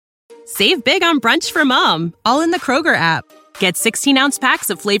Save big on brunch for mom, all in the Kroger app. Get 16-ounce packs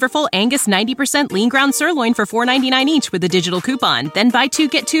of flavorful Angus 90% lean ground sirloin for $4.99 each with a digital coupon. Then buy 2,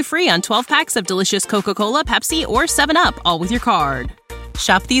 get 2 free on 12 packs of delicious Coca-Cola, Pepsi, or 7-Up, all with your card.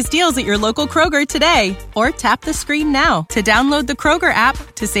 Shop these deals at your local Kroger today, or tap the screen now to download the Kroger app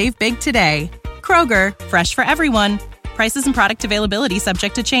to save big today. Kroger, fresh for everyone. Prices and product availability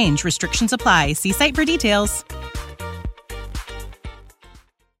subject to change. Restrictions apply. See site for details.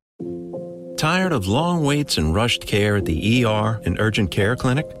 Tired of long waits and rushed care at the ER and urgent care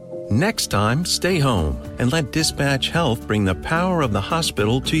clinic? Next time, stay home and let Dispatch Health bring the power of the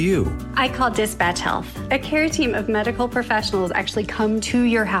hospital to you. I call Dispatch Health. A care team of medical professionals actually come to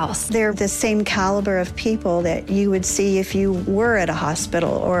your house. They're the same caliber of people that you would see if you were at a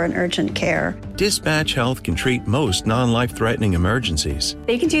hospital or an urgent care. Dispatch Health can treat most non-life-threatening emergencies.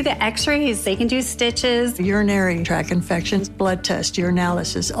 They can do the x-rays, they can do stitches, urinary tract infections, blood test,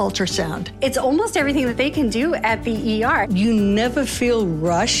 urinalysis, ultrasound. It's almost everything that they can do at the ER. You never feel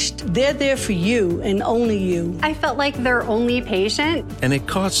rushed. They're there for you and only you. I felt like their only patient. And it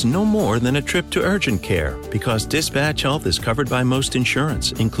costs no more than a trip to urgent care because Dispatch Health is covered by most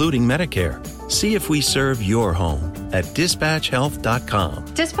insurance, including Medicare. See if we serve your home at dispatchhealth.com.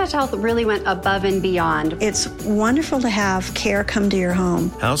 Dispatch Health really went above and beyond. It's wonderful to have care come to your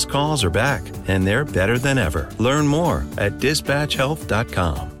home. House calls are back, and they're better than ever. Learn more at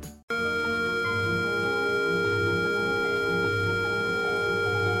dispatchhealth.com.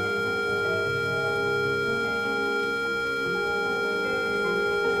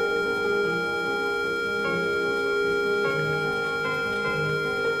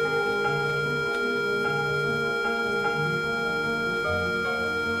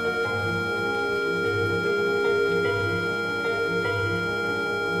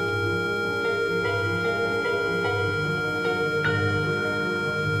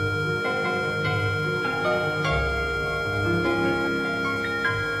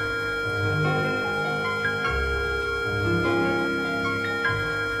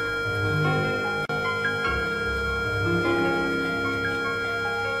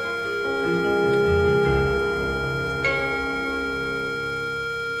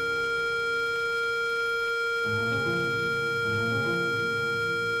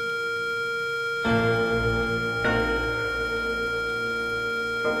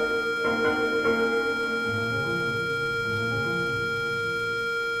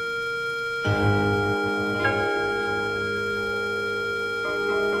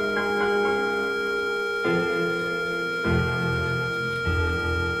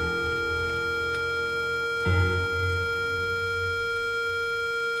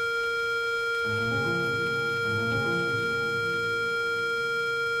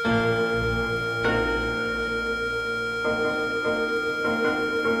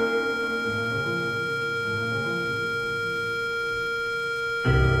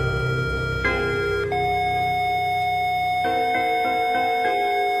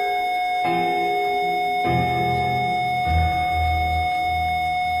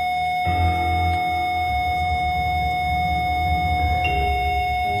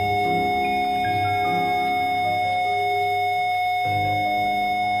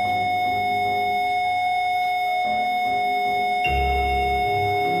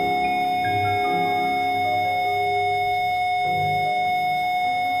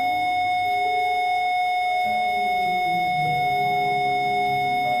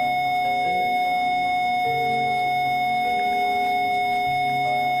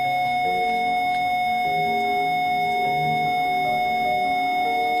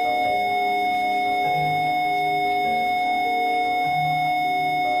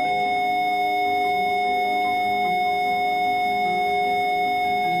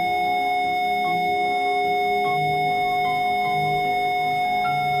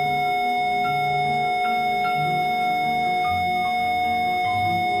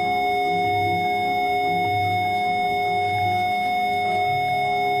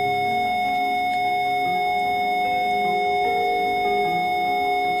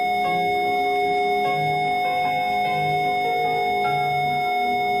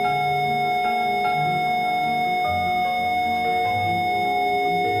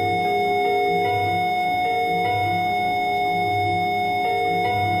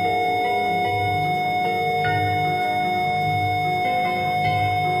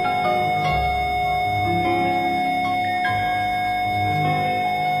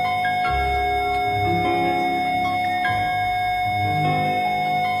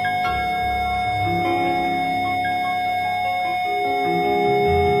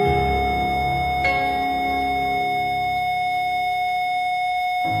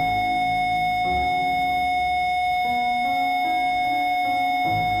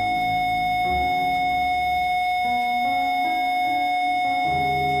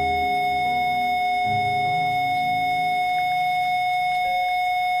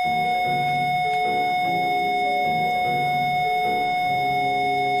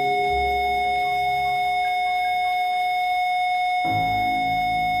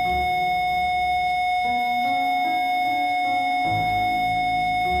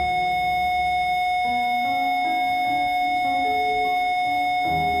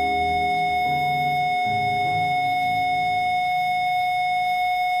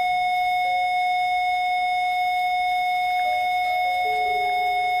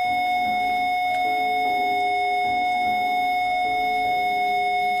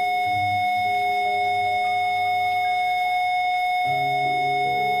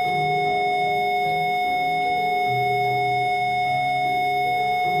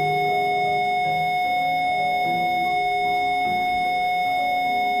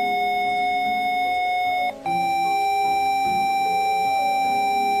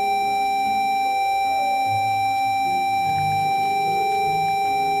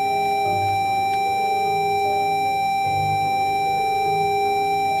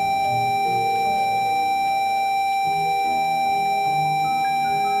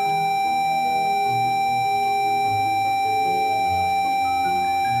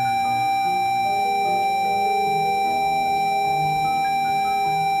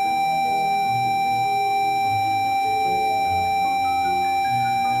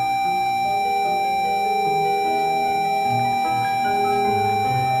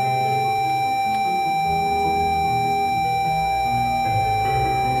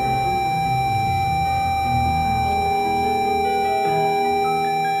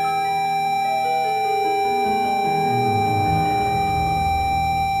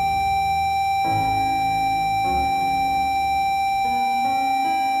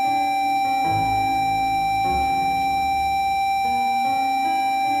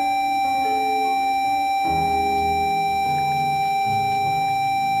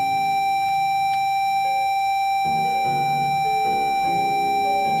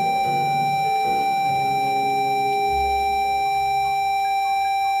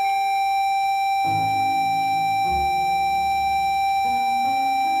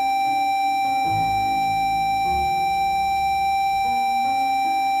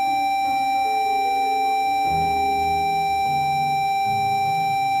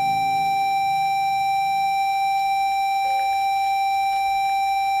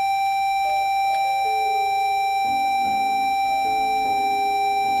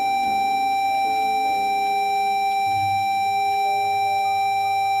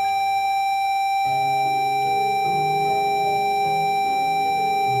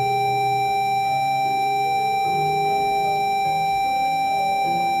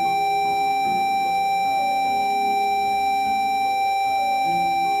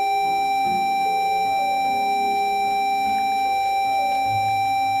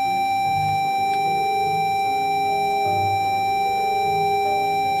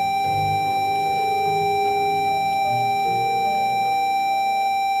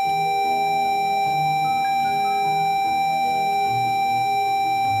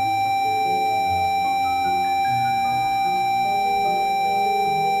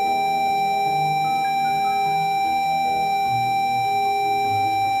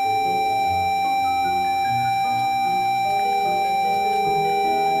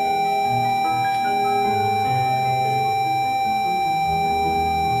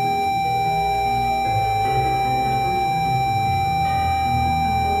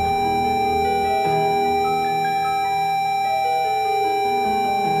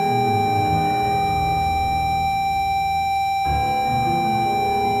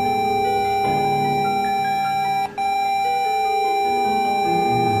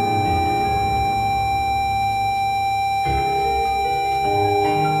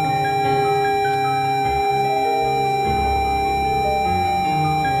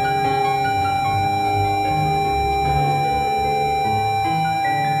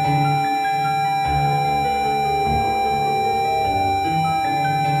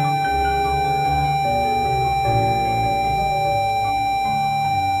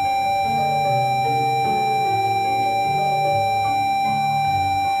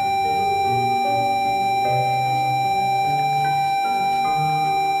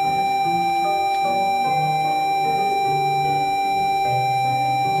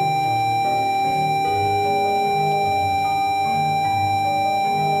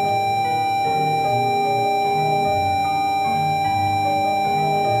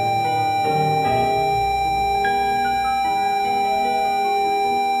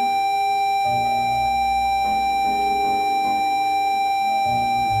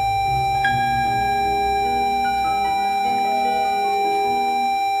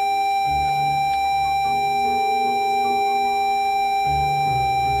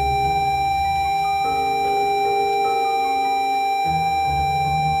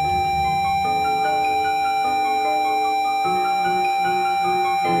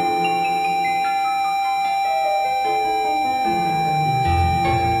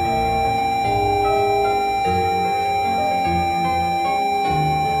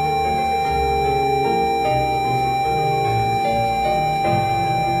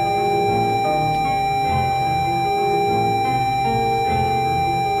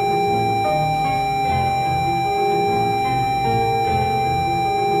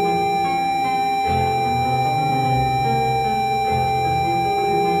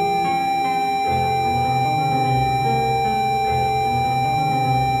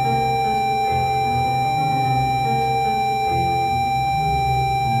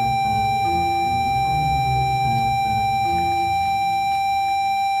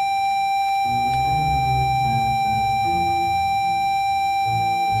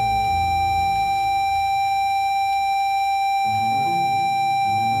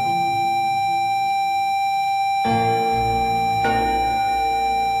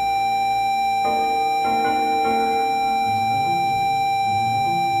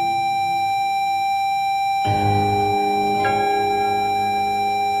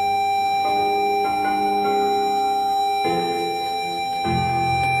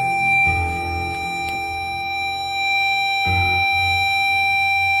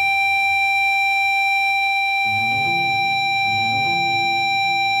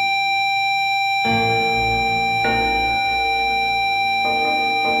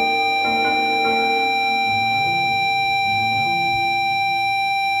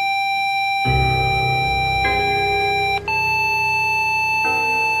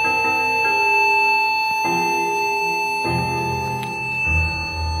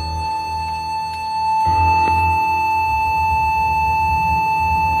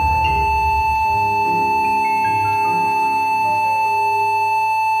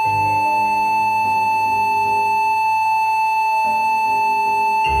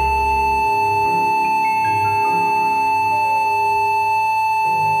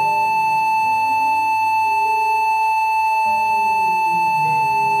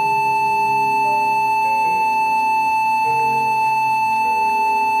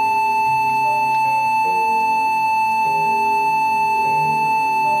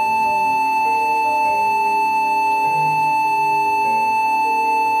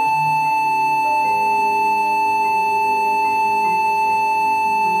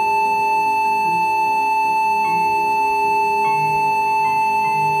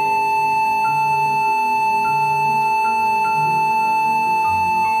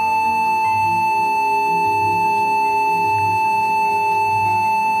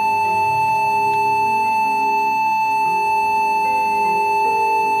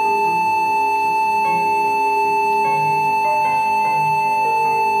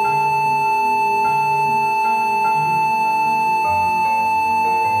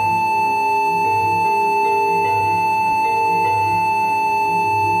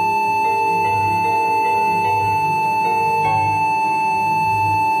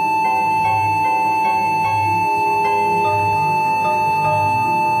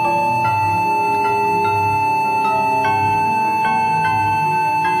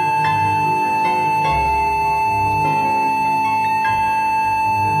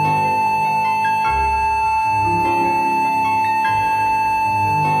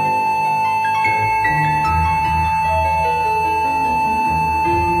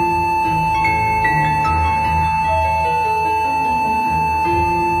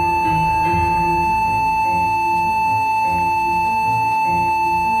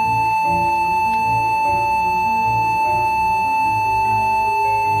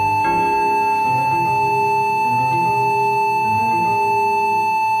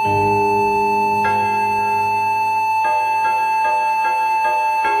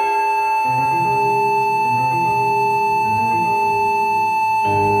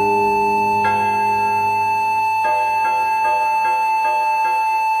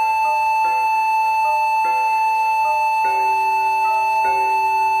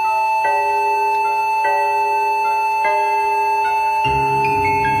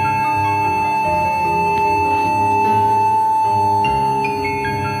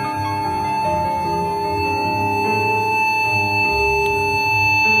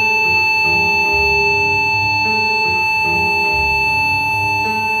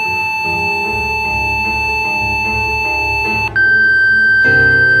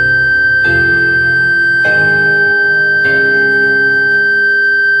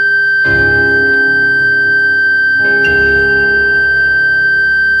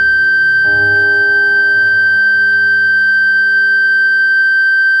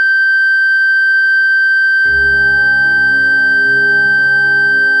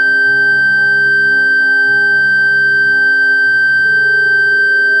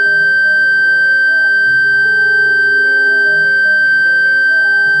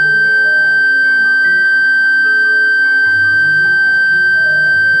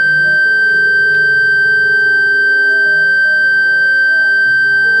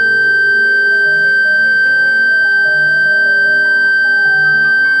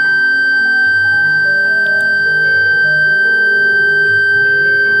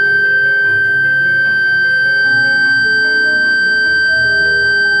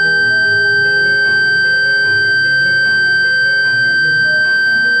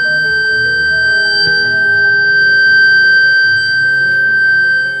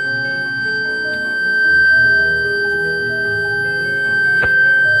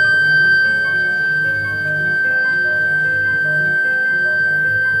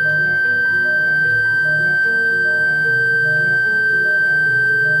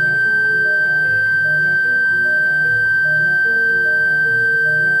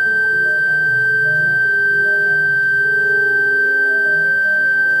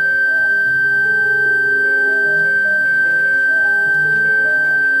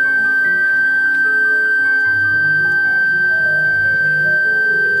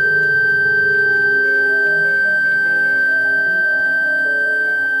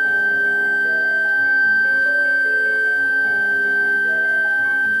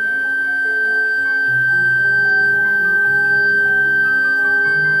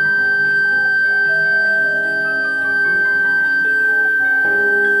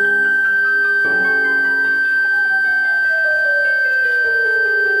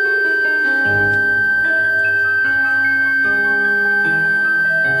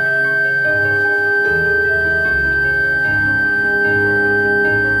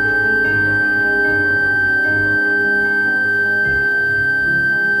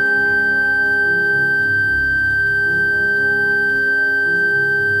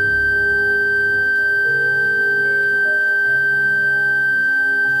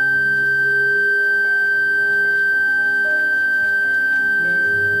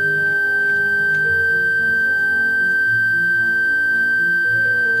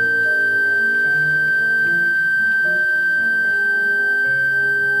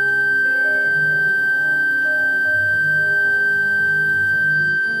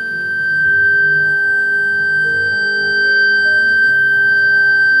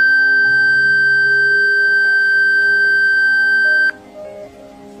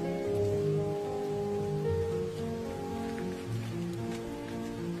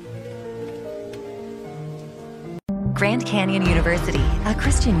 Grand Canyon University, a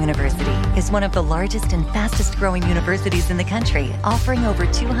Christian university, is one of the largest and fastest growing universities in the country, offering over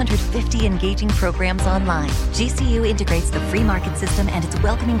 250 engaging programs online. GCU integrates the free market system and its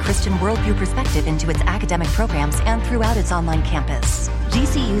welcoming Christian worldview perspective into its academic programs and throughout its online campus.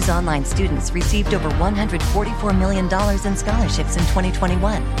 GCU's online students received over $144 million in scholarships in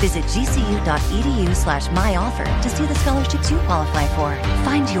 2021. Visit gcu.edu/myoffer to see the scholarships you qualify for.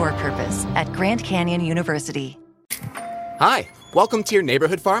 Find your purpose at Grand Canyon University. Hi, welcome to your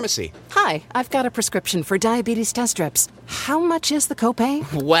neighborhood pharmacy. Hi, I've got a prescription for diabetes test strips. How much is the copay?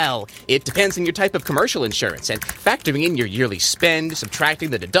 Well, it depends on your type of commercial insurance and factoring in your yearly spend, subtracting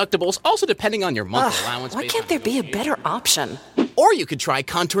the deductibles, also depending on your monthly allowance. Why can't there be a better option? Or you could try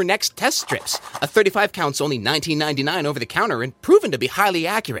Contour Next test strips. A 35 count's only $19.99 over the counter and proven to be highly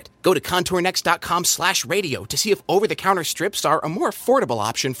accurate. Go to contournext.com/radio to see if over-the-counter strips are a more affordable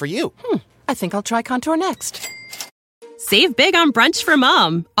option for you. I think I'll try Contour Next. Save big on brunch for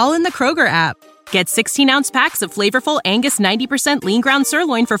mom, all in the Kroger app. Get 16-ounce packs of flavorful Angus 90% lean ground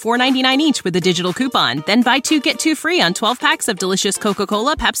sirloin for $4.99 each with a digital coupon. Then buy 2, get 2 free on 12 packs of delicious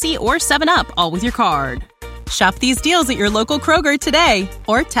Coca-Cola, Pepsi, or 7-Up, all with your card. Shop these deals at your local Kroger today,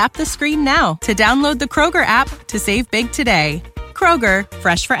 or tap the screen now to download the Kroger app to save big today. Kroger,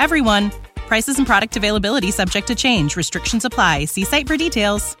 fresh for everyone. Prices and product availability subject to change. Restrictions apply. See site for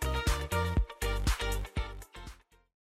details.